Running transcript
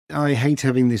I hate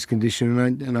having this condition,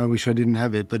 and I wish I didn't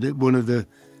have it. But one of the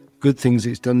good things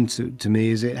it's done to me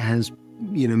is it has,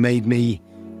 made me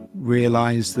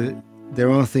realise that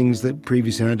there are things that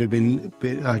previously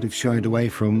I'd have shied away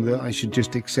from, that I should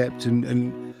just accept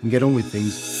and get on with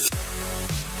things.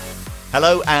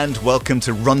 Hello and welcome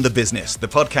to Run the Business, the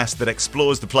podcast that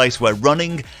explores the place where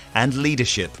running and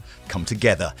leadership come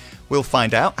together. We'll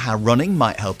find out how running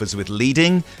might help us with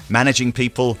leading, managing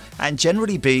people, and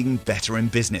generally being better in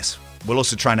business. We'll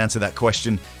also try and answer that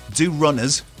question, do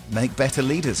runners make better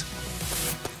leaders?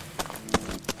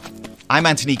 I'm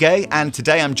Anthony Gay, and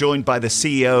today I'm joined by the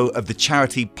CEO of the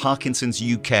charity Parkinson's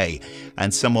UK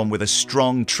and someone with a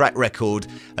strong track record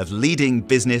of leading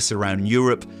business around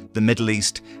Europe, the Middle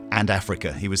East and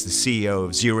Africa. He was the CEO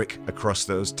of Zurich across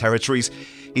those territories.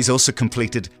 He's also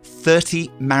completed 30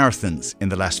 marathons in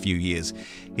the last few years.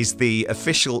 He's the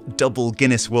official double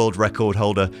Guinness World Record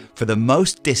holder for the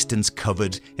most distance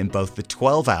covered in both the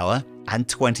 12-hour and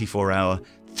 24-hour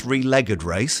three-legged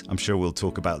race. I'm sure we'll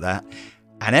talk about that.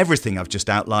 And everything I've just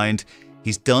outlined,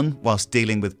 he's done whilst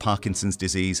dealing with Parkinson's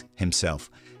disease himself.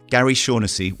 Gary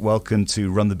Shaughnessy, welcome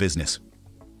to Run the Business.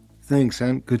 Thanks,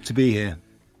 Ant. Good to be here.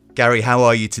 Gary, how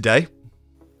are you today?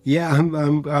 Yeah,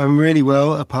 I'm really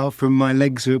well, apart from my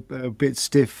legs are a bit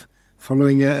stiff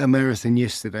following a marathon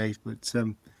yesterday. But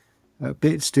a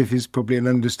bit stiff is probably an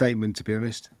understatement, to be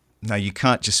honest. No, you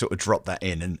can't just sort of drop that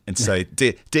in and say,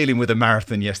 dealing with a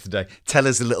marathon yesterday. Tell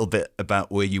us a little bit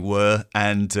about where you were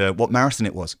and what marathon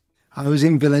it was. I was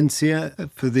in Valencia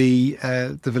for the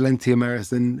Valencia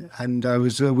Marathon, and I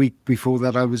was a week before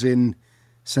that I was in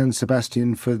San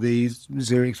Sebastian for the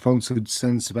Zurich-sponsored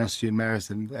San Sebastian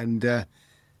Marathon.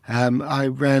 And I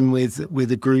ran with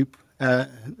a group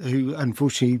who,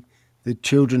 unfortunately, the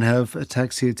children have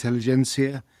ataxia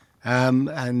telangiectasia.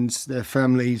 And their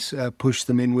families pushed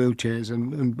them in wheelchairs,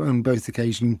 and on both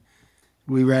occasions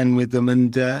we ran with them,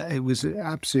 and it was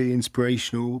absolutely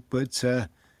inspirational. But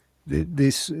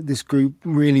this group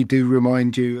really do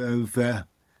remind you of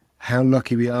how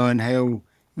lucky we are and how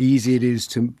easy it is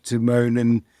to moan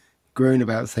and groan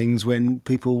about things when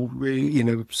people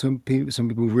really, some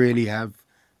people really have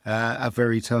a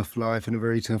very tough life and a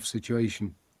very tough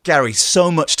situation. Gary, so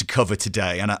much to cover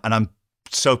today, and I'm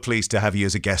so pleased to have you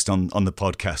as a guest on the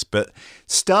podcast. But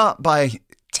start by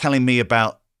telling me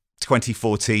about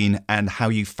 2014 and how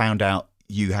you found out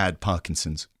you had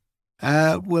Parkinson's.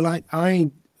 Well,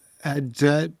 I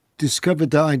had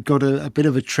discovered that I'd got a bit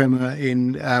of a tremor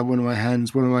in one of my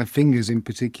hands, one of my fingers in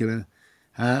particular,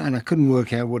 and I couldn't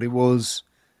work out what it was.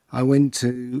 I went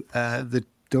to the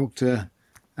doctor.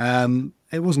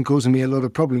 It wasn't causing me a lot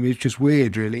of problem. It was just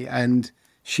weird, really, and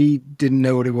she didn't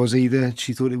know what it was either.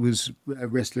 She thought it was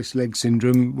restless leg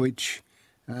syndrome, which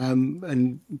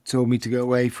and told me to go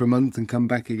away for a month and come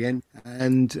back again.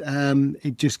 And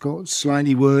it just got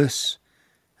slightly worse.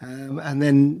 And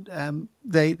then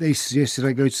they suggested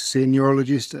I go to see a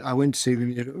neurologist. I went to see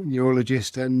the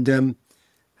neurologist, and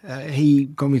he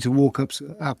got me to walk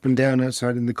up and down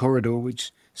outside in the corridor,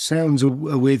 which sounds a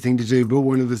weird thing to do, but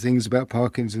one of the things about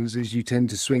Parkinson's is you tend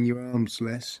to swing your arms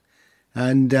less.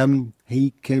 And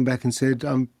he came back and said,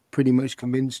 I'm pretty much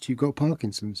convinced you've got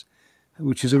Parkinson's,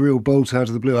 which is a real bolt out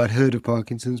of the blue. I'd heard of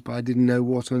Parkinson's, but I didn't know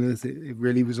what on earth it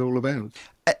really was all about.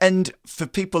 And for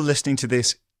people listening to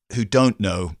this who don't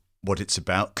know what it's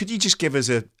about, could you just give us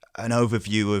an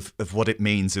overview of what it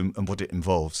means and what it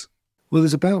involves? Well,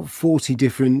 there's about 40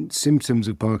 different symptoms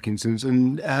of Parkinson's,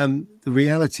 and the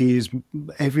reality is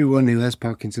everyone who has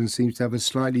Parkinson's seems to have a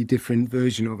slightly different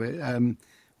version of it,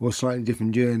 or slightly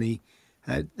different journey.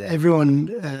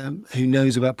 Everyone who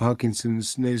knows about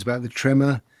Parkinson's knows about the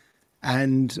tremor,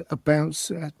 and about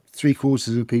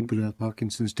 3/4 of people who have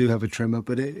Parkinson's do have a tremor,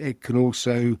 but it can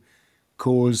also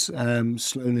cause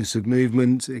slowness of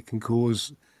movement. It can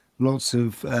cause lots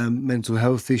of mental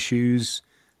health issues.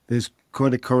 There's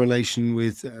quite a correlation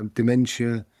with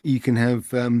dementia. You can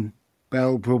have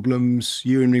bowel problems,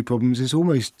 urinary problems. It's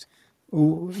almost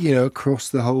across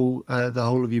the whole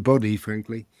of your body,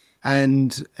 frankly.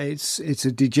 And it's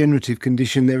a degenerative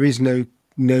condition. There is no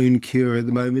known cure at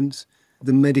the moment.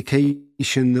 The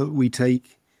medication that we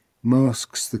take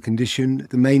masks the condition.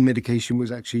 The main medication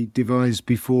was actually devised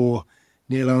before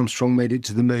Neil Armstrong made it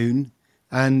to the moon,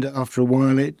 and after a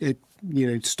while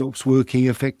it stops working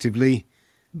effectively.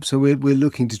 So we're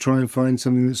looking to try and find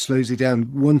something that slows it down.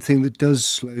 One thing that does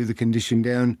slow the condition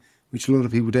down, which a lot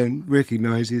of people don't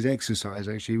recognise, is exercise,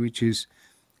 actually, which is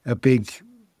a big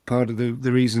part of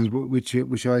the reasons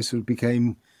which I sort of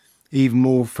became even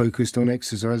more focused on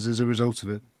exercise as a result of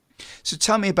it. So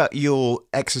tell me about your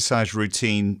exercise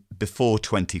routine before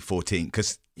 2014,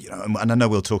 because and I know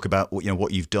we'll talk about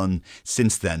what you've done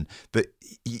since then, but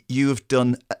you have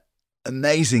done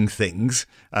amazing things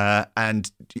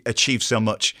and achieved so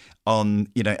much on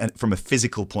from a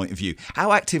physical point of view.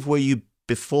 How active were you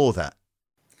before that?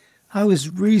 I was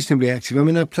reasonably active. I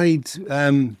mean, I played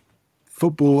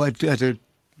football at a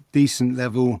decent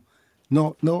level,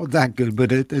 not that good,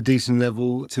 but at a decent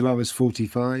level till I was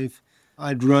 45.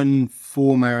 I'd run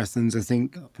 4 marathons, I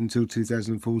think, up until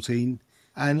 2014,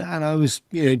 and I was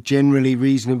generally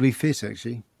reasonably fit,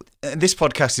 actually. This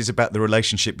podcast is about the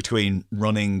relationship between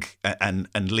running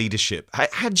and leadership.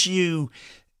 Had you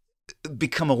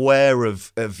become aware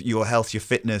of your health, your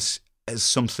fitness as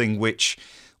something which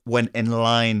went in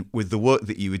line with the work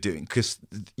that you were doing? Because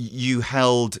you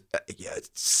held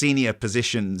senior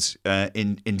positions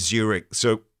in Zurich.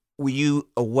 So were you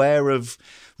aware of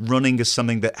running as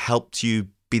something that helped you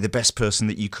be the best person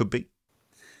that you could be?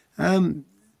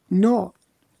 Not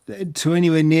to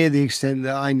anywhere near the extent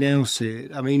that I now see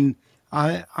it. I mean,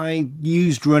 I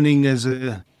used running as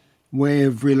a way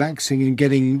of relaxing and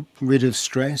getting rid of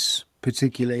stress,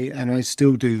 particularly, and I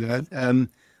still do that.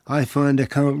 I find I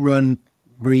can't run,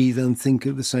 breathe, and think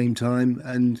at the same time,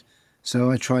 and so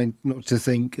I try not to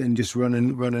think and just run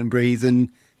and breathe. And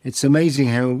it's amazing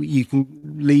how you can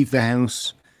leave the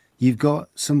house, you've got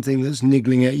something that's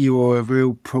niggling at you or a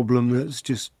real problem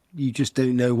that's you just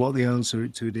don't know what the answer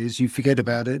to it is. You forget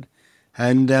about it,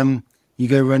 and you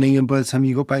go running, and by the time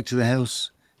you got back to the house,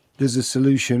 there's a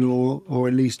solution or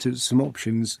at least some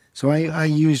options. So I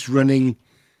use running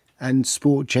and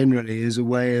sport generally as a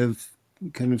way of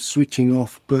kind of switching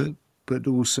off, but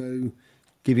also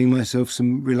giving myself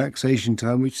some relaxation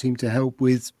time, which seemed to help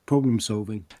with problem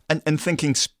solving. And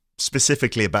thinking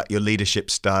specifically about your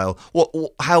leadership style,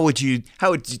 how would you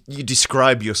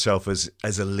describe yourself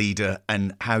as a leader,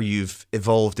 and how you've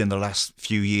evolved in the last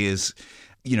few years?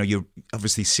 You're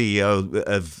obviously CEO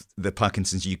of the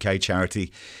Parkinson's UK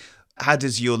charity. How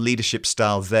does your leadership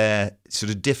style there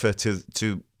sort of differ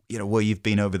to where you've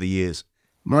been over the years?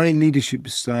 My leadership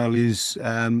style is,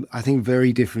 I think,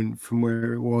 very different from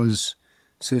where it was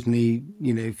certainly,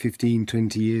 15,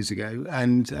 20 years ago,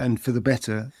 and for the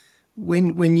better.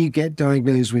 When you get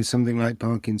diagnosed with something like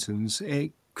Parkinson's,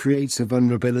 it creates a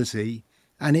vulnerability,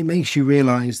 and it makes you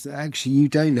realize that actually you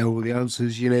don't know all the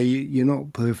answers. You're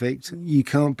not perfect. You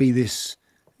can't be this,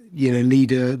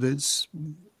 leader that's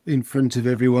in front of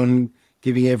everyone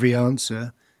giving every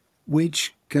answer,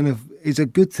 which kind of is a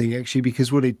good thing, actually,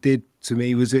 because what it did to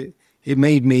me was it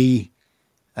made me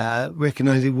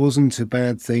recognize it wasn't a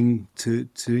bad thing to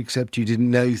accept you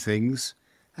didn't know things.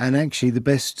 And actually the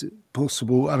best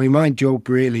possible, I mean, my job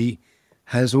really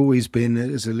has always been,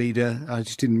 as a leader, I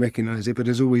just didn't recognize it, but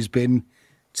has always been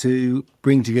to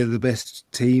bring together the best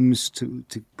teams, to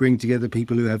bring together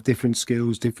people who have different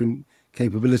skills, different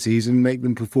capabilities, and make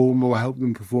them perform or help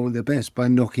them perform their best by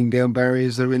knocking down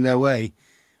barriers that are in their way,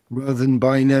 rather than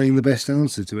by knowing the best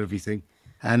answer to everything.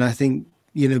 And I think,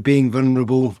 being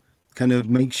vulnerable kind of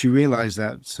makes you realize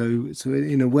that. So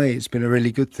in a way, it's been a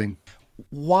really good thing.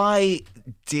 Why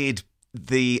did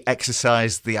the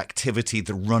exercise, the activity,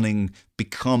 the running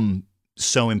become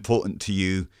so important to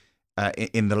you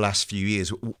in the last few years?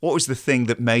 What was the thing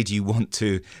that made you want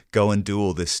to go and do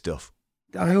all this stuff?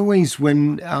 I always,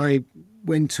 when I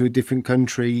went to a different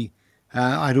country,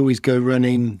 I'd always go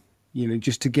running,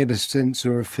 just to get a sense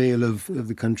or a feel of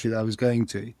the country that I was going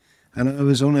to. And I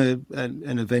was on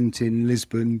an event in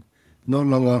Lisbon not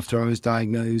long after I was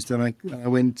diagnosed, and I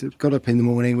got up in the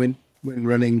morning, went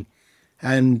running,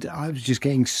 and I was just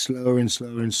getting slower and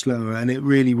slower and slower, and it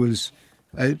really was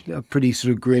a pretty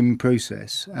sort of grim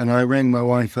process. And I rang my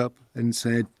wife up and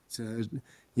said,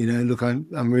 look,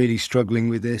 I'm really struggling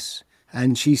with this.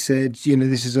 And she said,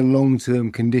 this is a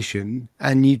long-term condition,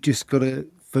 and you've just got to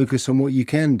focus on what you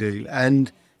can do.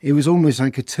 And it was almost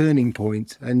like a turning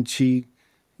point, and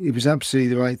it was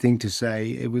absolutely the right thing to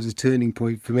say. It was a turning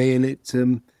point for me, and it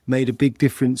made a big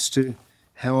difference to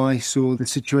how I saw the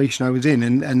situation I was in.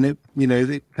 And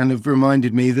it kind of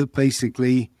reminded me that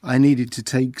basically I needed to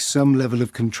take some level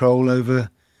of control over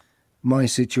my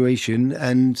situation.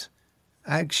 And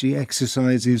actually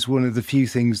exercise is one of the few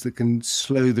things that can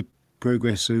slow the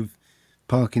progress of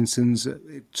Parkinson's.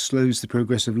 It slows the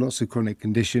progress of lots of chronic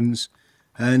conditions.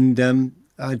 And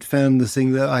I'd found the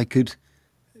thing that I could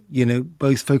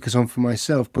both focus on for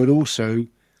myself, but also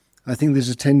I think there's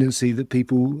a tendency that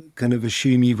people kind of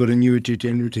assume you've got a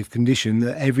neurodegenerative condition,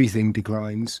 that everything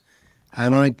declines.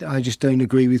 And I just don't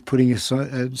agree with putting a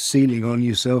ceiling on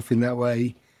yourself in that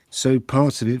way. So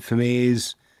part of it for me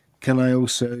is, can I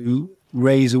also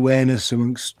raise awareness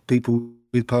amongst people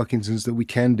with Parkinson's that we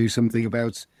can do something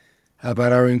about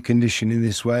our own condition in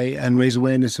this way, and raise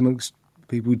awareness amongst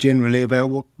people generally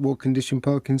about what condition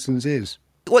Parkinson's is.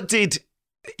 What did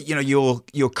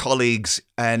your colleagues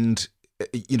and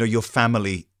your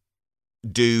family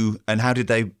do, and how did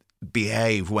they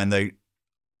behave when they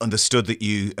understood that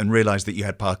you and realized that you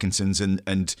had Parkinson's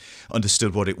and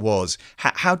understood what it was?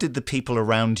 How did the people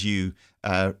around you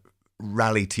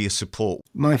rally to your support?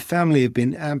 My family have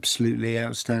been absolutely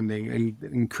outstanding and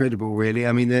incredible, really.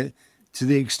 I mean, to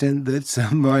the extent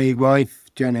that my wife,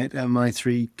 Janet, and my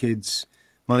three kids,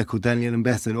 Michael, Daniel and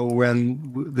Bethan, all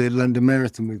ran the London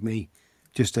Marathon with me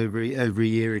just over a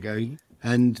year ago.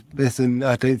 And Bethan,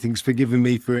 I don't think, has forgiven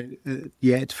me for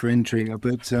yet for entering her,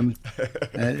 but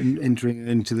entering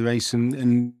into the race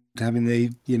and having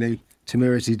the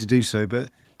temerity to do so. But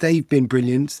they've been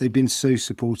brilliant. They've been so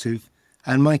supportive,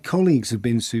 and my colleagues have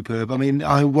been superb. I mean,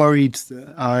 I worried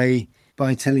that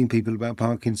by telling people about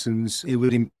Parkinson's, it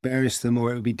would embarrass them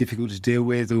or it would be difficult to deal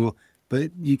with.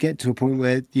 But you get to a point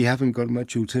where you haven't got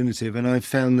much alternative, and I've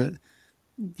found that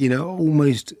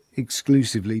almost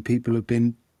exclusively people have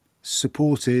been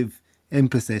supportive,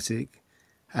 empathetic,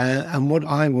 and what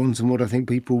I want and what I think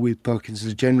people with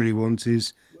Parkinson's generally want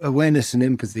is awareness and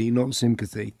empathy, not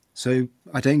sympathy. So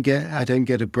I don't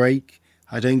get a break.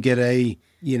 I don't get a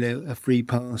free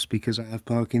pass because I have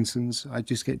Parkinson's. I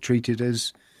just get treated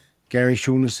as Gary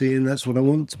Shaughnessy, and that's what I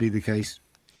want to be the case.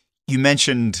 You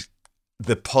mentioned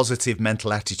the positive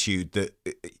mental attitude that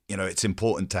it's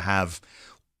important to have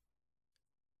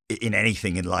in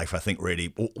anything in life, I think, really.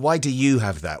 Why do you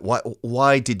have that?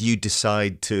 Why did you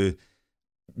decide to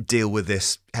deal with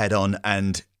this head on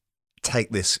and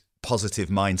take this positive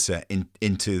mindset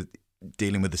into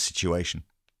dealing with the situation?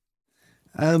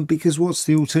 Because what's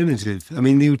the alternative? I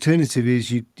mean, the alternative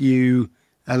is you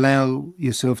allow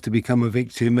yourself to become a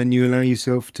victim, and you allow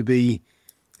yourself to be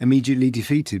immediately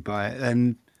defeated by it.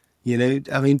 And,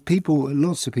 I mean,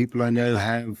 lots of people I know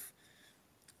have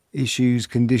issues,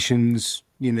 conditions,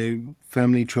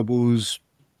 family troubles,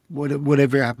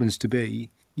 whatever it happens to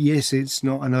be. Yes, it's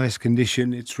not a nice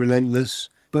condition. It's relentless,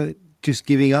 but just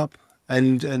giving up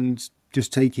and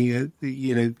just taking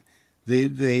the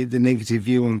negative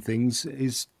view on things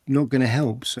is not going to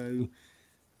help. So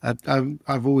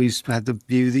I've always had the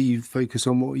view that you focus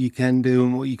on what you can do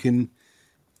and what you can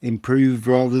improve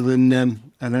rather than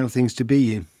allow things to be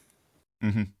you.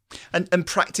 Mm-hmm. And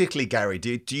practically, Gary,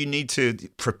 do you need to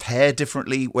prepare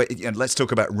differently? Let's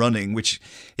talk about running, which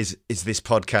is this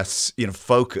podcast's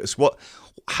focus.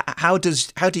 How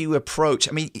do you approach?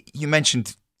 I mean, you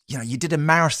mentioned you did a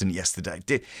marathon yesterday.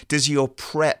 Does your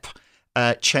prep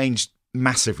change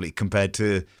massively compared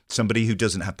to somebody who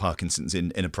doesn't have Parkinson's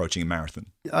in approaching a marathon?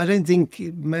 I don't think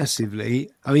massively.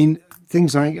 I mean,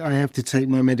 things like I have to take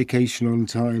my medication on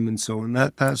time and so on.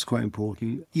 That's quite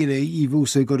important. You've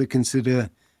also got to consider.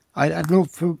 I not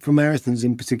for marathons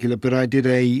in particular, but I did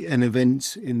an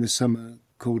event in the summer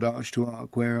called Arch to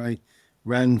Arc, where I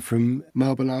ran from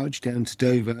Marble Arch down to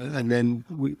Dover, and then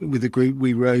with a group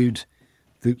we rode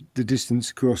the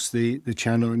distance across the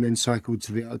channel and then cycled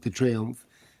to the Arc de Triomphe.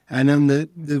 And on the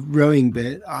rowing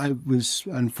bit, I was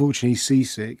unfortunately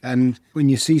seasick. And when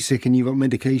you're seasick and you've got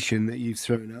medication that you've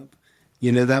thrown up,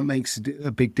 that makes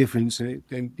a big difference.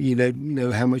 And you don't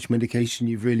know how much medication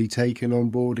you've really taken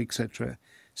on board, etc.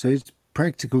 So it's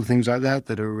practical things like that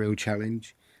are a real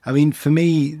challenge. I mean, for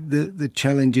me, the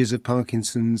challenges of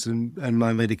Parkinson's and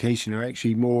my medication are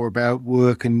actually more about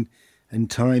work and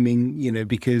timing,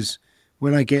 because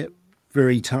when I get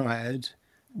very tired,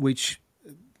 which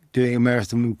doing a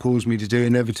marathon will cause me to do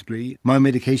inevitably, my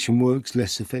medication works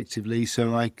less effectively.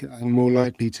 So I'm more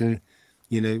likely to,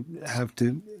 have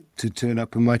to turn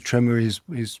up, and my tremor is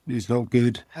not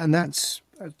good. And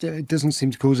it doesn't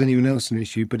seem to cause anyone else an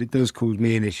issue, but it does cause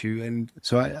me an issue. And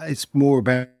so it's more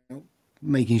about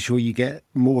making sure you get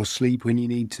more sleep when you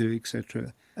need to,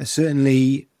 etc.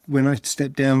 Certainly, when I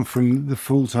stepped down from the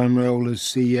full-time role as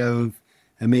CEO of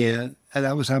EMEA,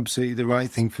 that was absolutely the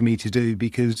right thing for me to do,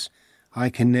 because I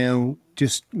can now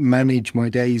just manage my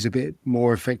days a bit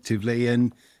more effectively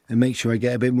and make sure I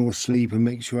get a bit more sleep and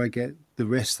make sure I get the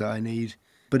rest that I need.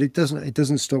 But it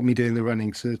doesn't stop me doing the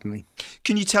running, certainly.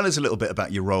 Can you tell us a little bit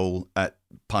about your role at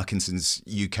Parkinson's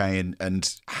UK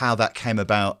and how that came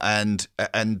about and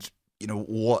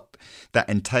what that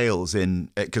entails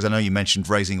in, because I know you mentioned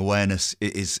raising awareness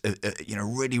is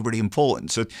really, really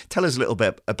important. So tell us a little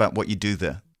bit about what you do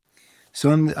there. So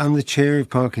I'm the chair of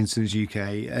Parkinson's UK,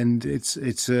 and it's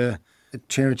a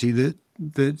charity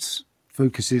that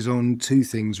focuses on two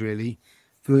things really.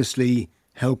 Firstly,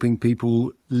 helping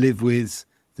people live with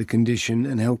the condition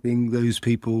and helping those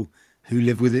people who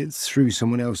live with it through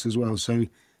someone else as well. So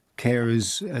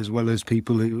carers as well as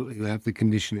people who have the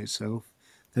condition itself.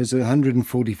 There's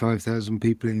 145,000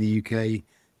 people in the UK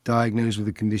diagnosed with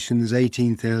the condition. There's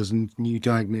 18,000 new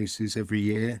diagnoses every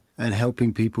year, and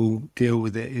helping people deal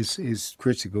with it is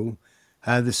critical.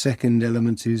 The second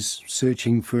element is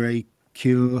searching for a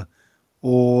cure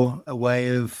or a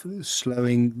way of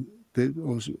slowing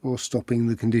or stopping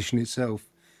the condition itself.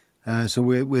 So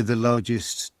we're the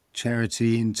largest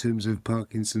charity in terms of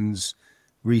Parkinson's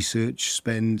research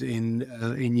spend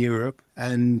in Europe,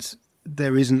 and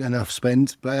there isn't enough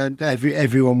spent. But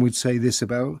everyone would say this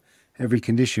about every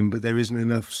condition, but there isn't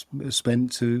enough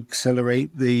spent to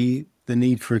accelerate the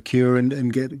need for a cure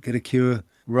and get a cure,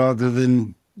 rather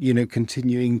than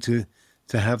continuing to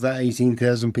have that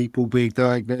 18,000 people being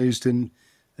diagnosed and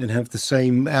have the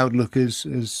same outlook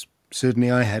as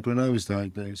certainly I had when I was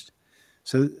diagnosed.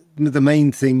 So the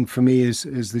main thing for me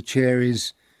as the chair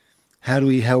is, how do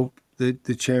we help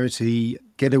the charity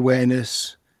get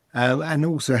awareness, and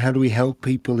also how do we help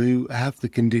people who have the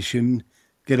condition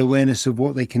get awareness of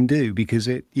what they can do? Because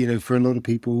for a lot of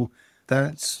people,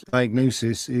 that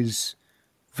diagnosis is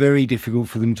very difficult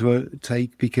for them to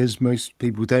take, because most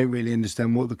people don't really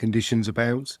understand what the condition's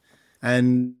about.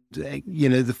 And,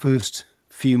 the first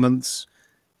few months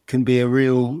can be a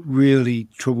really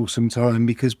troublesome time,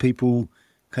 because people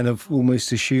kind of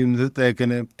almost assume that they're going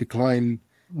to decline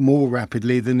more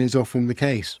rapidly than is often the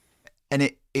case.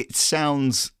 And it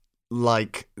sounds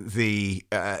like the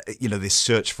this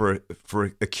search for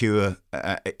a cure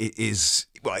is,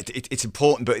 well, it's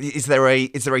important, but is there a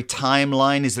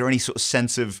timeline? Is there any sort of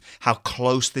sense of how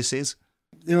close this is?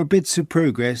 There are bits of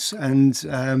progress,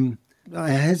 and I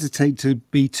hesitate to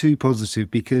be too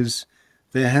positive, because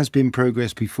there has been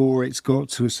progress before. It's got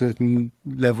to a certain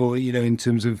level, in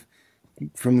terms of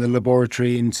from the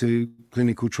laboratory into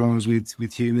clinical trials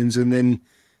with humans, and then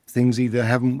things either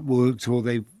haven't worked or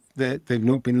they've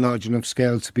not been large enough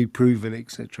scale to be proven,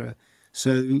 etc.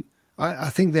 So I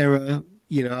think there are,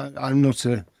 I'm not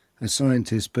a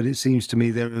scientist, but it seems to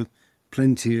me there are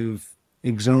plenty of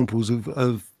examples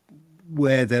of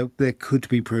where there could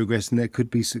be progress and there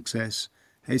could be success.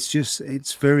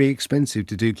 It's very expensive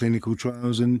to do clinical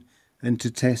trials and to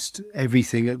test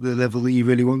everything at the level that you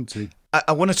really want to.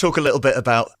 I want to talk a little bit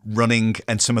about running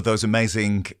and some of those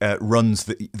amazing runs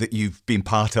that you've been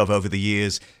part of over the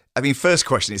years. I mean, first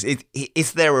question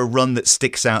is there a run that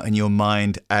sticks out in your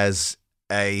mind as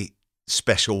a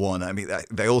special one? I mean,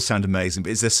 they all sound amazing,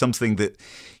 but is there something that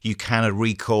you kind of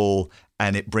recall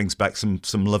and it brings back some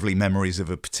lovely memories of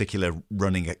a particular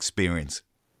running experience?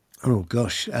 Oh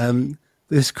gosh, there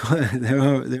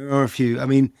are a few. I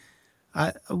mean,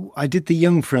 I did the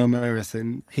Jungfrau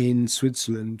Marathon in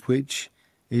Switzerland, which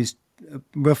is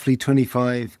roughly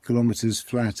 25 kilometers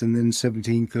flat and then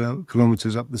 17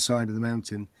 kilometers up the side of the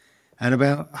mountain. And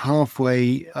about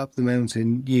halfway up the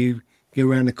mountain, you go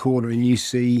around a corner and you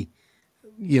see,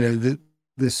 the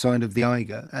side of the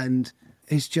Eiger. And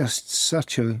it's just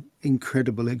such an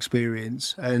incredible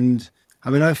experience. And I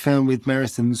mean, I found with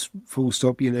marathons, full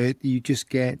stop, you just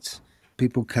get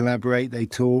people collaborate, they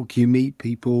talk, you meet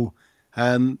people.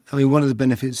 I mean, one of the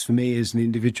benefits for me as an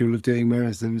individual of doing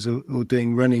marathons or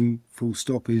doing running full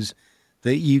stop is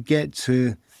that you get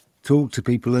to talk to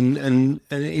people and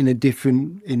in a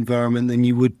different environment than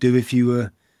you would do if you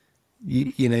were,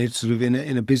 sort of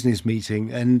in a business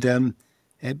meeting. And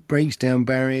it breaks down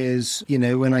barriers.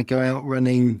 When I go out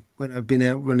running, when I've been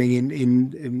out running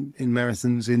in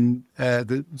marathons in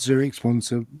the Zurich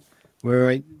sponsor, where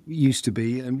I used to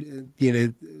be,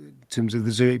 in terms of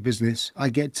the Zurich business, I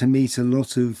get to meet a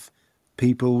lot of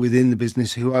people within the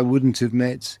business who I wouldn't have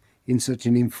met in such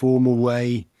an informal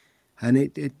way. And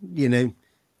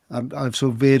I've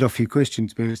sort of veered off your question,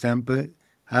 to be honest, Dan, but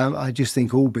I just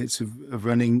think all bits of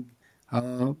running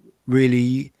are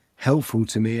really helpful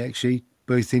to me, actually,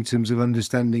 both in terms of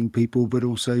understanding people, but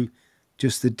also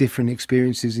just the different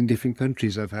experiences in different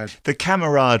countries I've had. The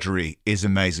camaraderie is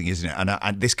amazing, isn't it?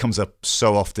 And this comes up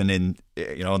so often in,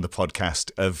 on the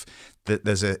podcast, of that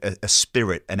there's a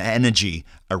spirit, an energy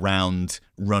around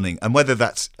running, and whether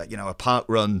that's a park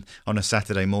run on a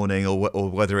Saturday morning or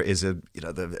whether it is a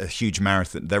huge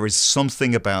marathon, there is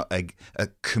something about a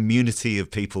community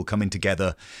of people coming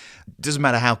together. It doesn't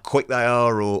matter how quick they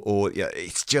are, or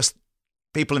it's just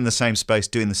people in the same space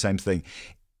doing the same thing.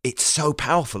 It's so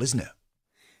powerful, isn't it?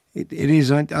 It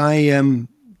is. I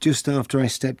just after I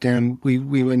stepped down, we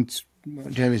went,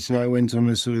 Janice and I went on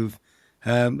a sort of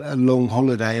a long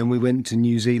holiday, and we went to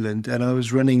New Zealand, and I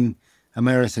was running a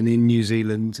marathon in New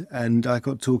Zealand, and I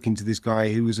got talking to this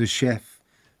guy who was a chef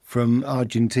from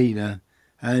Argentina,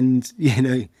 And,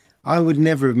 I would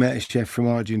never have met a chef from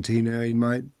Argentina in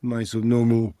my sort of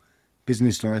normal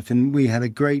business life. And we had a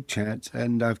great chat,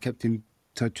 and I've kept in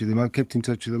touch with him. I've kept in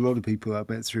touch with a lot of people I've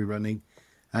met through running.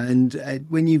 And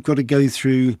when you've got to go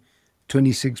through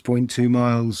 26.2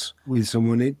 miles with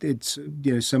someone, it's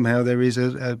somehow there is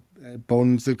a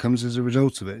bond that comes as a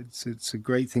result of it. It's a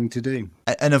great thing to do.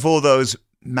 And of all those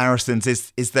marathons,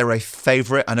 is there a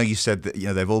favourite? I know you said that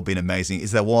they've all been amazing.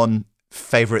 Is there one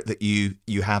favourite that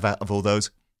you have out of all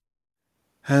those?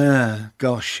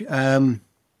 Gosh. I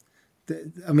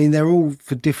mean, they're all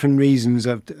for different reasons.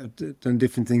 I've done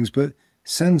different things, but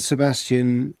San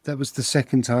Sebastian, that was the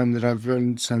second time that I've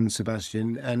run San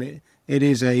Sebastian, and it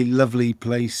is a lovely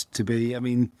place to be. I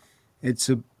mean, it's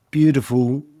a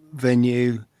beautiful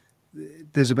venue.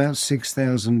 There's about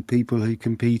 6,000 people who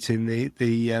compete in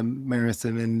the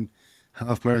marathon and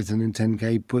half marathon and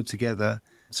 10K put together.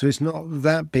 So it's not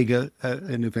that big an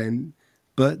event,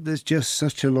 but there's just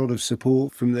such a lot of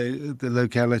support from the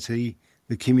locality,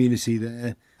 the community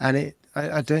there. And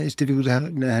I don't, it's difficult to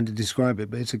know how to describe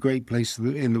it, but it's a great place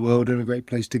in the world and a great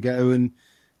place to go. And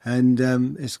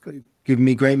it's given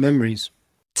me great memories.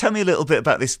 Tell me a little bit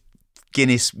about this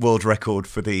Guinness World Record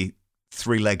for the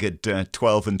three-legged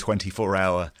 12 and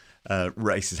 24-hour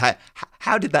races.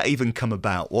 How did that even come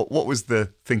about? What was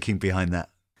the thinking behind that?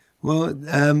 Well,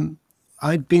 I'm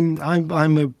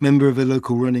a member of a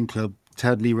local running club,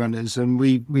 Tadley Runners, and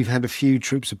we've had a few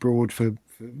trips abroad for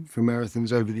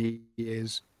marathons over the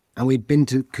years. And we'd been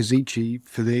to Kozice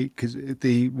for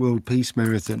the World Peace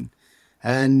Marathon.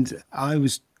 And I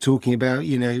was talking about,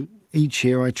 each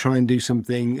year I try and do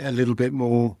something a little bit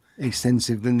more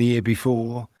extensive than the year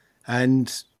before.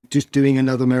 And just doing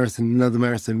another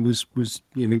marathon was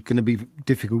going to be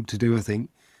difficult to do, I think.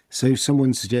 So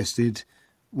someone suggested,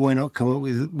 why not come up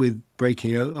with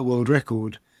breaking a world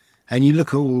record? And you look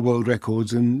at all the world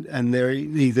records and they're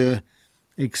either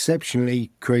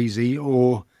exceptionally crazy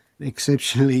or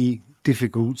exceptionally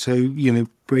difficult. So,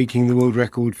 breaking the world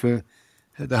record for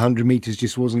the 100 meters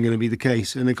just wasn't going to be the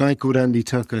case. And a guy called Andy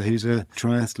Tucker, who's a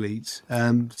triathlete,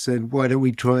 said, why don't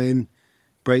we try and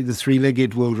break the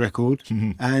three-legged world record?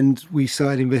 Mm-hmm. And we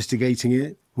started investigating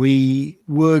it. We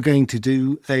were going to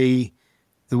do the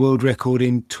world record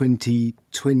in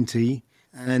 2020,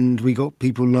 and we got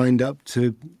people lined up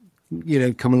to,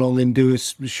 come along and do a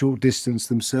short distance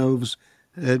themselves.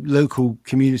 Local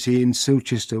community in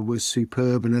Silchester was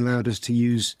superb and allowed us to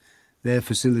use their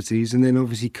facilities. And then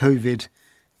obviously COVID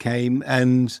came,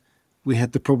 and we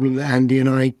had the problem that Andy and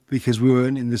I, because we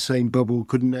weren't in the same bubble,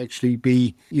 couldn't actually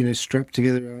be, strapped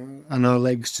together on our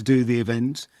legs to do the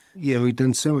event. We'd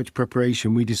done so much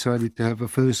preparation. We decided to have a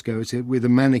first go at it with a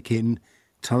mannequin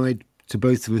tied to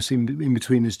both of us in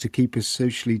between us to keep us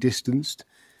socially distanced.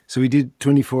 So we did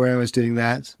 24 hours doing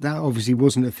that. That obviously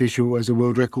wasn't official as a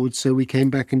world record. So we came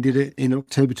back and did it in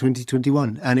October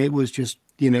 2021. And it was just,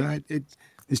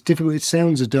 it's difficult. It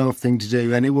sounds a daft thing to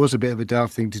do. And it was a bit of a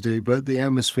daft thing to do. But the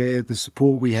atmosphere, the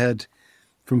support we had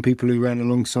from people who ran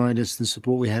alongside us, the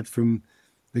support we had from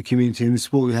the community and the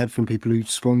support we had from people who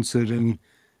sponsored and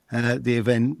the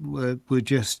event was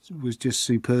just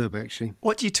superb, actually.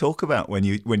 What do you talk about when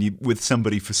you with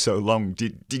somebody for so long?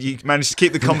 Did you manage to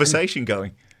keep the conversation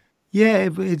going? Yeah,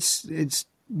 it's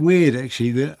weird,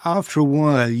 actually, that after a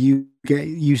while you get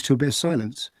used to a bit of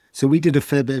silence. So we did a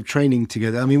fair bit of training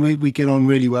together. I mean, we get on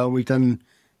really well. We've done,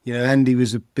 Andy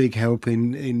was a big help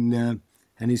in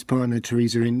and his partner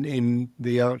Teresa in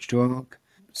the Arch to Arc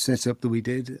setup that we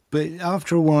did. But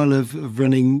after a while of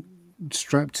running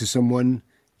strapped to someone,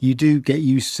 you do get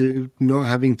used to not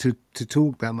having to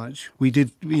talk that much. We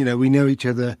did, we know each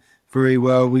other very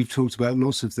well. We've talked about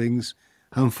lots of things.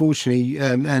 Unfortunately,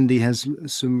 Andy has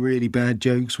some really bad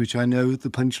jokes, which I know the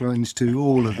punchlines to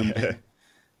all of them.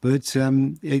 But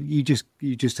you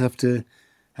just have to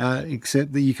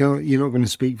accept that you're not going to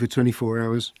speak for 24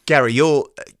 hours. Gary, you're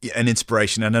an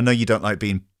inspiration, and I know you don't like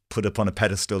being put up on a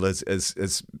pedestal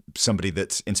as somebody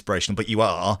that's inspirational, but you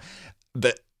are.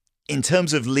 But in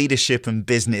terms of leadership and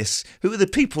business, who are the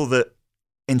people that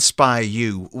inspire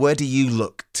you? Where do you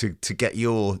look to get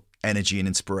your energy and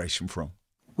inspiration from?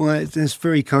 Well, that's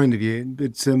very kind of you,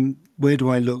 but where do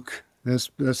I look?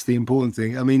 That's the important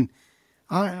thing. I mean,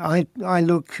 I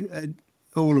look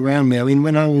all around me. I mean,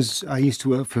 when I used to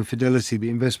work for Fidelity, the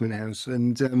investment house,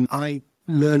 and I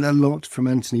learned a lot from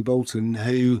Anthony Bolton,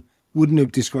 who wouldn't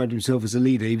have described himself as a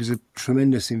leader. He was a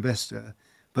tremendous investor,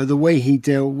 but the way he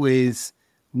dealt with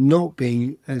not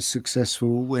being as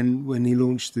successful when he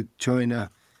launched the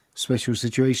China Special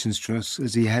Situations Trust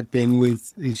as he had been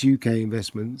with his UK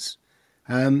investments,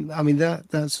 I mean,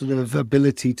 that sort of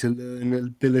ability to learn,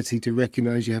 ability to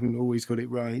recognise you haven't always got it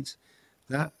right,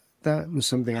 that that was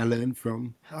something I learned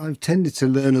from. I've tended to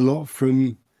learn a lot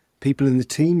from people in the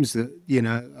teams that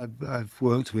I've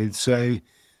worked with. So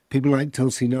people like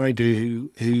Tulsi Naidu,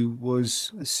 who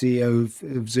was CEO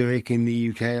of Zurich in the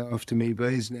UK after me,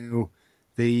 but is now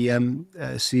the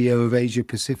CEO of Asia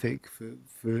Pacific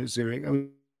for Zurich. I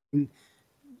mean,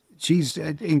 she's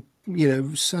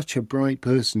such a bright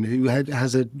person who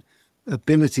has a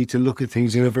ability to look at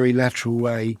things in a very lateral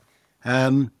way.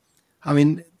 I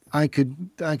mean, I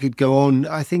could go on.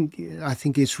 I think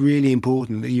it's really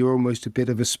important that you're almost a bit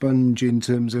of a sponge in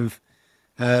terms of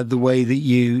the way that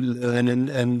you learn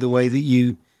and the way that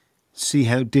you see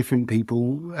how different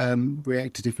people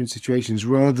react to different situations,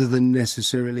 rather than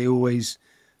necessarily always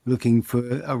looking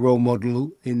for a role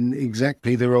model in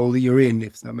exactly the role that you're in,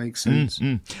 if that makes sense.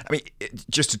 I mean,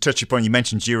 just to touch upon, you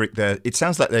mentioned Zurich there. It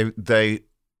sounds like they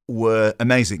were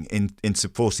amazing in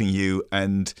supporting you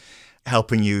and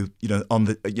helping you, on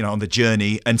the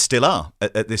journey, and still are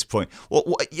at this point.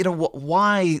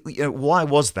 Why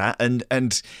was that?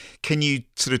 And can you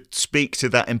sort of speak to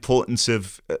that importance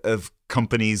of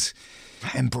companies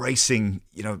embracing,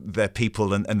 their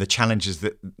people and the challenges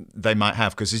that they might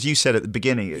have? Because as you said at the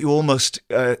beginning, you almost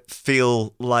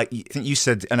feel like, I think you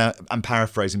said, and I'm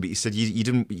paraphrasing, but you said you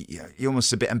didn't, you're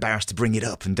almost a bit embarrassed to bring it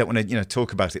up and don't want to,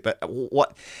 talk about it. But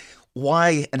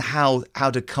why and how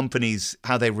do companies,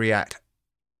 how they react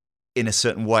in a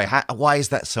certain way? Why is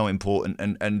that so important?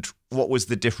 And what was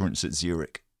the difference at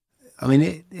Zurich? I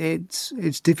mean,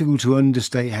 it's difficult to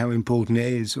understate how important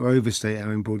it is, or overstate how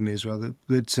important it is, rather.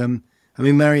 But I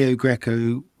mean, Mario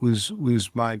Greco was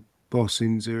my boss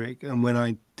in Zurich, and when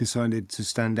I decided to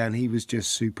stand down, he was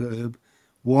just superb.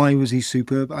 Why was he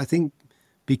superb? I think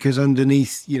because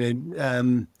underneath,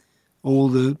 all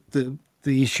the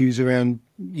issues around,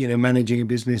 managing a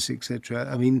business, etc.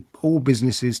 I mean, all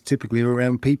businesses typically are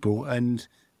around people, and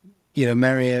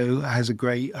Mario has a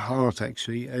great heart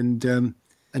actually, and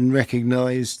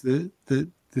recognised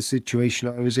the situation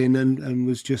I was in, and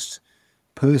was just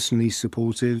personally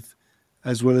supportive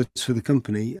as well as for the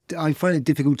company. I find it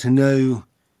difficult to know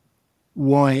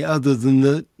why, other than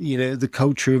the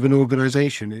culture of an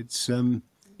organisation. It's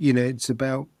it's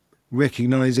about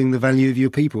recognising the value of your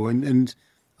people, and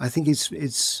I think it's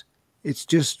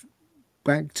just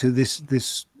back to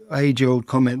this age-old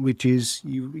comment, which is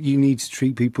you need to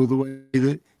treat people the way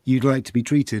that you'd like to be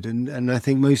treated, and I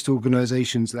think most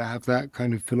organisations that have that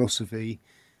kind of philosophy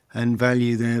and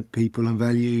value their people and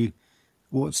value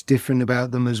what's different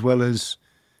about them, as well as,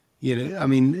 I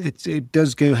mean, it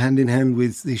does go hand in hand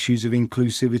with issues of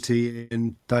inclusivity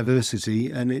and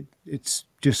diversity, and it's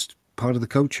just part of the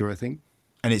culture, I think.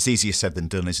 And it's easier said than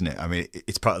done, isn't it? I mean,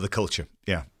 it's part of the culture.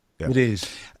 Yeah. It is.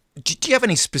 Do you have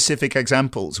any specific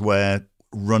examples where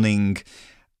running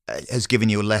has given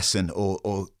you a lesson or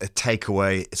a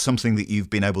takeaway, something that you've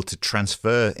been able to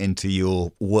transfer into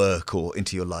your work or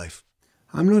into your life?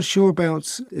 I'm not sure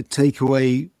about a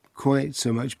takeaway quite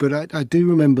so much, but I do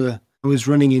remember I was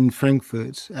running in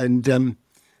Frankfurt, and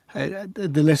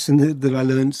the lesson that I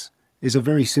learned is a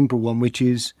very simple one, which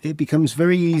is it becomes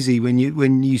very easy when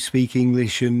you speak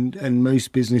English, and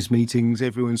most business meetings,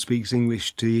 everyone speaks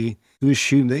English to you, to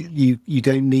assume that you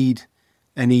don't need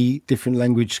any different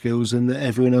language skills, and that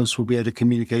everyone else will be able to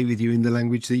communicate with you in the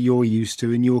language that you're used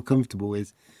to and you're comfortable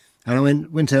with. And I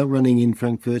went out running in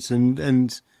Frankfurt, and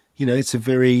it's a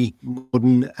very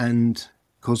modern and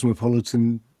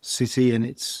cosmopolitan city, and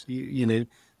it's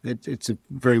it's a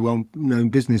very well-known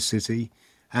business city.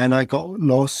 And I got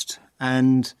lost,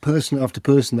 and person after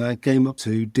person that I came up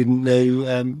to didn't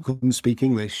know, couldn't speak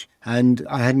English, and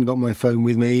I hadn't got my phone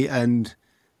with me, and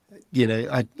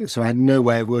so I had no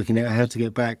way of working out how to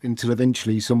get back, until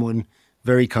eventually someone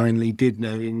very kindly did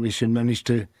know English and managed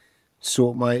to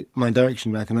sort my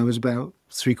direction back. And I was about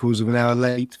 3/4 of an hour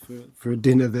late for a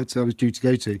dinner that I was due to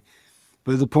go to.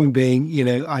 But the point being,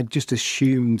 I just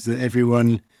assumed that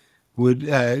everyone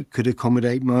could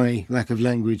accommodate my lack of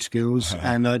language skills,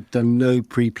 and I'd done no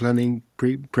pre-planning,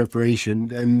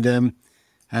 preparation,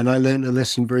 and I learned a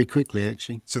lesson very quickly,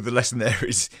 actually. So the lesson there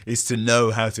is to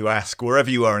know how to ask, wherever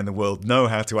you are in the world, know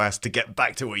how to ask to get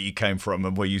back to where you came from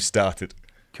and where you started.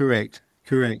 Correct.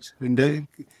 And an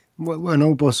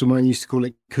old boss of mine used to call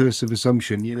it curse of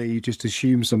assumption. You just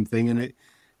assume something, and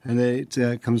then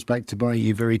it comes back to bite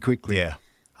you very quickly. Yeah.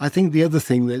 I think the other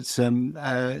thing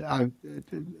that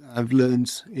I've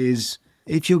learned is,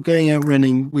 if you're going out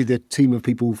running with a team of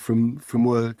people from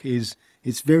work,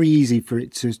 it's very easy for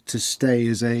it to stay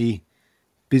as a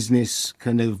business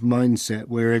kind of mindset,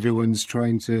 where everyone's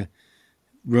trying to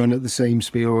run at the same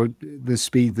speed or the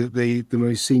speed that the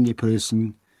most senior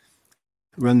person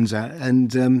runs at.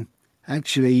 And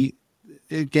actually,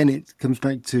 again, it comes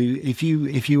back to if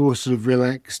you're sort of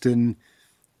relaxed and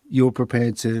you're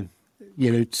prepared to,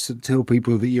 to tell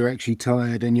people that you're actually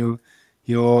tired and you're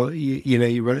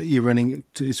running,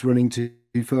 it's running too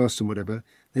fast and whatever,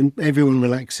 then everyone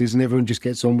relaxes and everyone just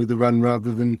gets on with the run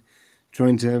rather than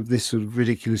trying to have this sort of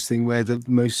ridiculous thing where the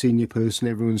most senior person,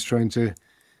 everyone's trying to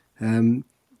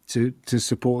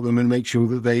support them and make sure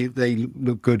that they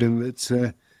look good and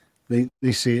that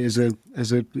they see it as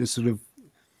a sort of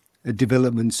a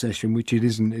development session, which it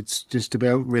isn't. It's just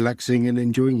about relaxing and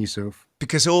enjoying yourself.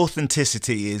 Because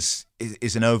authenticity is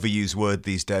an overused word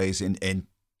these days in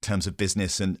terms of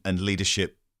business and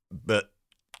leadership, but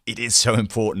it is so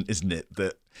important, isn't it,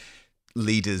 that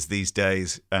leaders these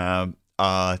days are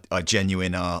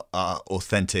genuine, are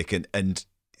authentic, and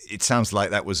it sounds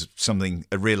like that was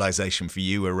a realization for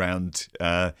you around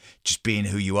just being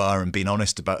who you are and being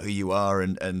honest about who you are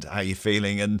and how you're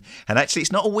feeling, and actually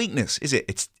it's not a weakness, is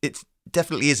it? It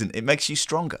definitely isn't. It makes you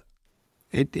stronger.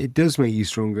 It does make you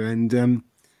stronger, and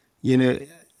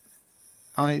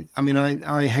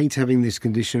I hate having this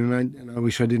condition, and I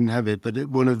wish I didn't have it. But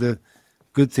one of the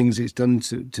good things it's done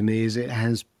to me is it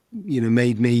has,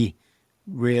 made me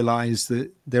realize that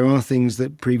there are things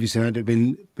that previously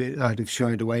I'd have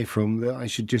shied away from, that I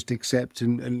should just accept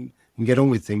and get on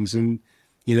with things. And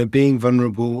being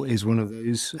vulnerable is one of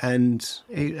those, and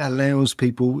it allows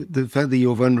people. The fact that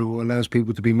you're vulnerable allows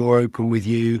people to be more open with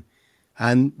you.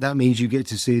 And that means you get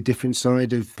to see a different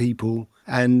side of people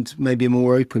and maybe a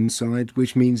more open side,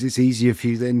 which means it's easier for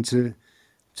you then to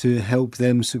help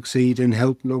them succeed and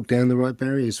help knock down the right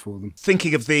barriers for them.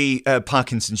 Thinking of the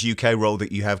Parkinson's UK role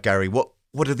that you have, Gary, what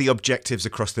are the objectives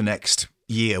across the next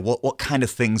year? What kind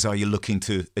of things are you looking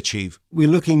to achieve? We're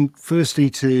looking firstly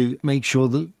to make sure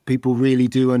that people really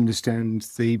do understand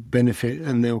the benefit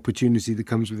and the opportunity that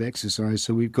comes with exercise.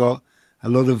 So we've got a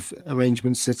lot of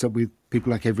arrangements set up with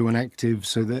people like Everyone Active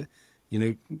so that,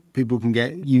 people can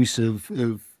get use of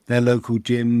their local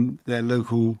gym, their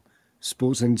local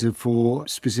sports centre for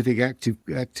specific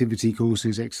activity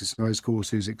courses, exercise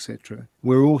courses, etc.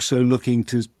 We're also looking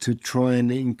to try and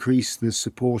increase the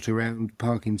support around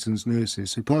Parkinson's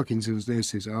nurses. So Parkinson's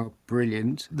nurses are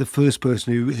brilliant. The first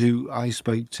person who I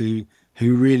spoke to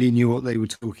who really knew what they were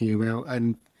talking about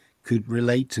and could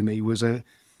relate to me was a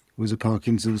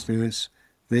Parkinson's nurse.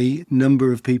 The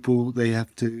number of people they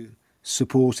have to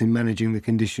support in managing the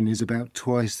condition is about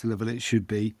twice the level it should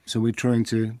be. So we're trying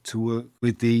to work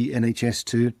with the NHS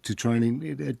to try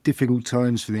and, at difficult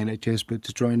times for the NHS, but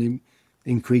to try and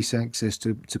increase access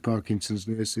to Parkinson's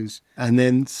nurses. And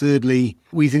then thirdly,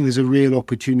 we think there's a real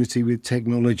opportunity with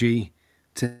technology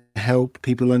to help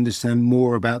people understand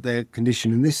more about their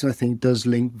condition. And this, I think, does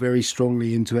link very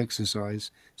strongly into exercise.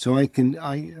 So I can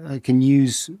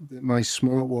use my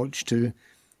smartwatch to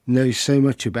know so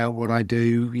much about what I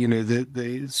do,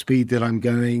 the speed that I'm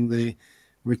going, the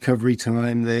recovery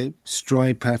time, the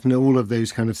stride pattern, all of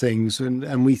those kind of things.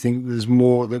 And we think there's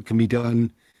more that can be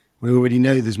done. We already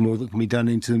know there's more that can be done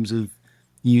in terms of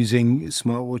using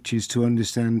smartwatches to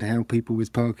understand how people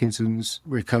with Parkinson's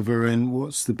recover and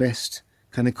what's the best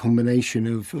kind of combination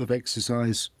of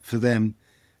exercise for them.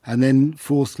 And then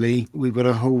fourthly, we've got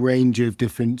a whole range of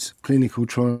different clinical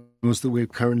trials that we're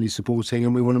currently supporting,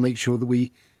 and we want to make sure that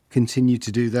we continue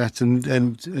to do that,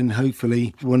 and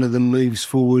hopefully one of them moves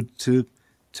forward to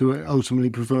ultimately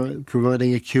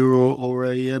providing a cure or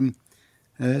a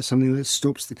something that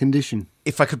stops the condition.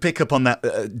 If I could pick up on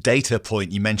that data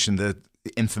point, you mentioned the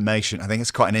information. I think it's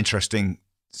quite an interesting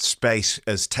space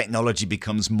as technology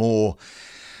becomes more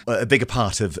a bigger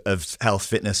part of health,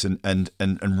 fitness, and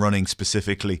running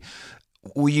specifically.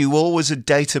 Were you always a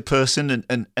data person,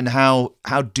 and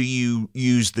how do you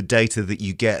use the data that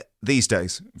you get these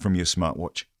days from your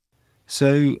smartwatch?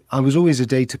 So I was always a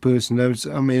data person. I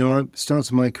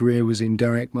started my career was in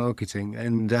direct marketing,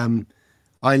 and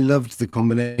I loved the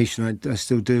combination. I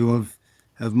still do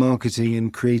of marketing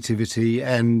and creativity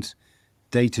and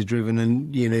data driven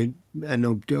and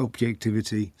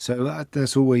objectivity. So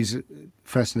that's always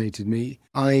fascinated me.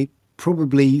 I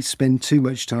probably spend too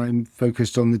much time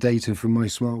focused on the data from my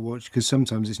smartwatch, because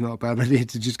sometimes it's not a bad idea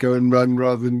to just go and run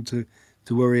rather than to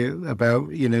worry about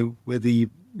whether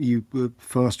you were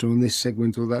faster on this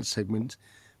segment or that segment.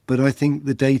 But I think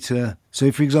the data,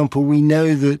 so for example, we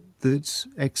know that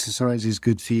exercise is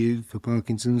good for you for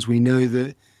Parkinson's. We know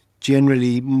that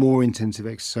generally more intensive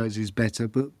exercise is better,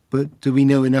 but do we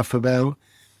know enough about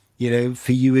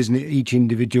for you, isn't it, each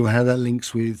individual, how that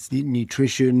links with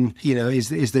nutrition?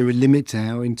 Is there a limit to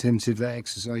how intensive that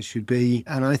exercise should be?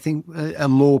 And I think a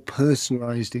more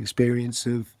personalized experience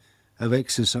of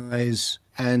exercise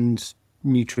and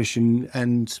nutrition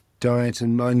and diet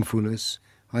and mindfulness,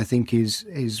 I think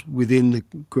is within the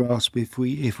grasp if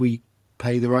we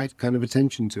pay the right kind of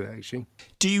attention to it, actually.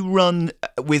 Do you run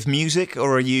with music,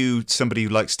 or are you somebody who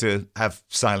likes to have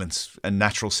silence and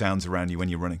natural sounds around you when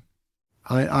you're running?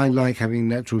 I like having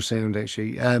natural sound,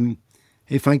 actually.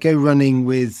 If I go running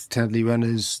with Tadley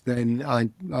runners, then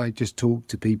I just talk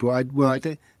to people.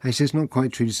 Actually, it's not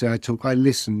quite true to say I talk. I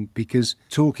listen, because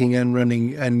talking and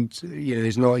running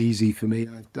is not easy for me.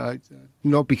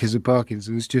 Not because of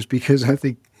Parkinson's, just because I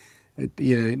think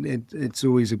it's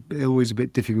always a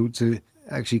bit difficult to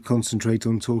actually concentrate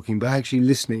on talking. But actually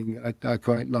listening, I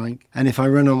quite like. And if I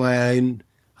run on my own,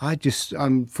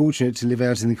 I'm fortunate to live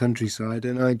out in the countryside,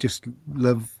 and I just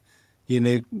love,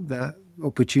 that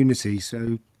opportunity.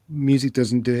 So music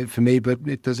doesn't do it for me, but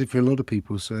it does it for a lot of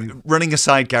people. So running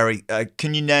aside, Gary,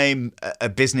 can you name a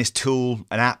business tool,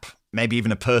 an app, maybe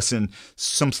even a person,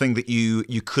 something that you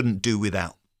couldn't do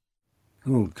without?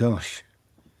 Oh gosh,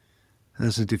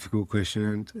 that's a difficult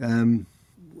question. And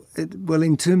well,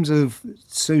 in terms of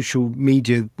social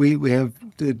media, we have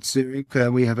at Zurich,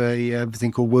 we have a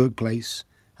thing called Workplace.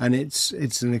 And it's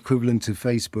an equivalent of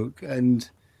Facebook, and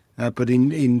but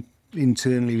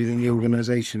internally within the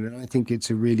organisation. And I think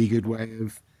it's a really good way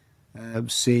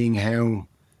of seeing how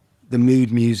the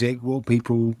mood music, what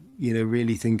people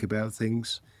really think about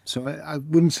things. So I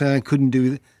wouldn't say I couldn't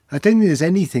do it. I don't think there's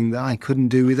anything that I couldn't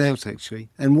do without, actually.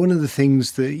 And one of the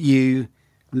things that you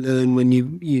learn when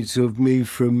you sort of move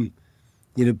from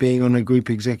being on a group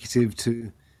executive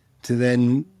to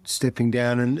then stepping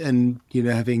down and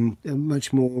having a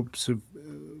much more sort of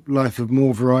life of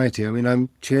more variety. I mean, I'm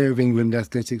chair of England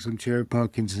Athletics, I'm chair of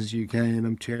Parkinson's UK, and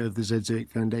I'm chair of the Zurich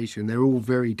Foundation. They're all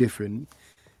very different,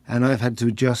 and I've had to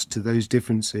adjust to those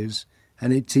differences.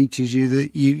 And it teaches you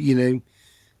that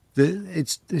that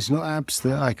it's not apps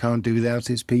that I can't do without,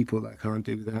 it's people that I can't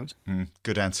do without.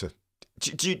 Good answer.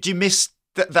 Do you miss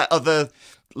that other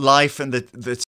life and the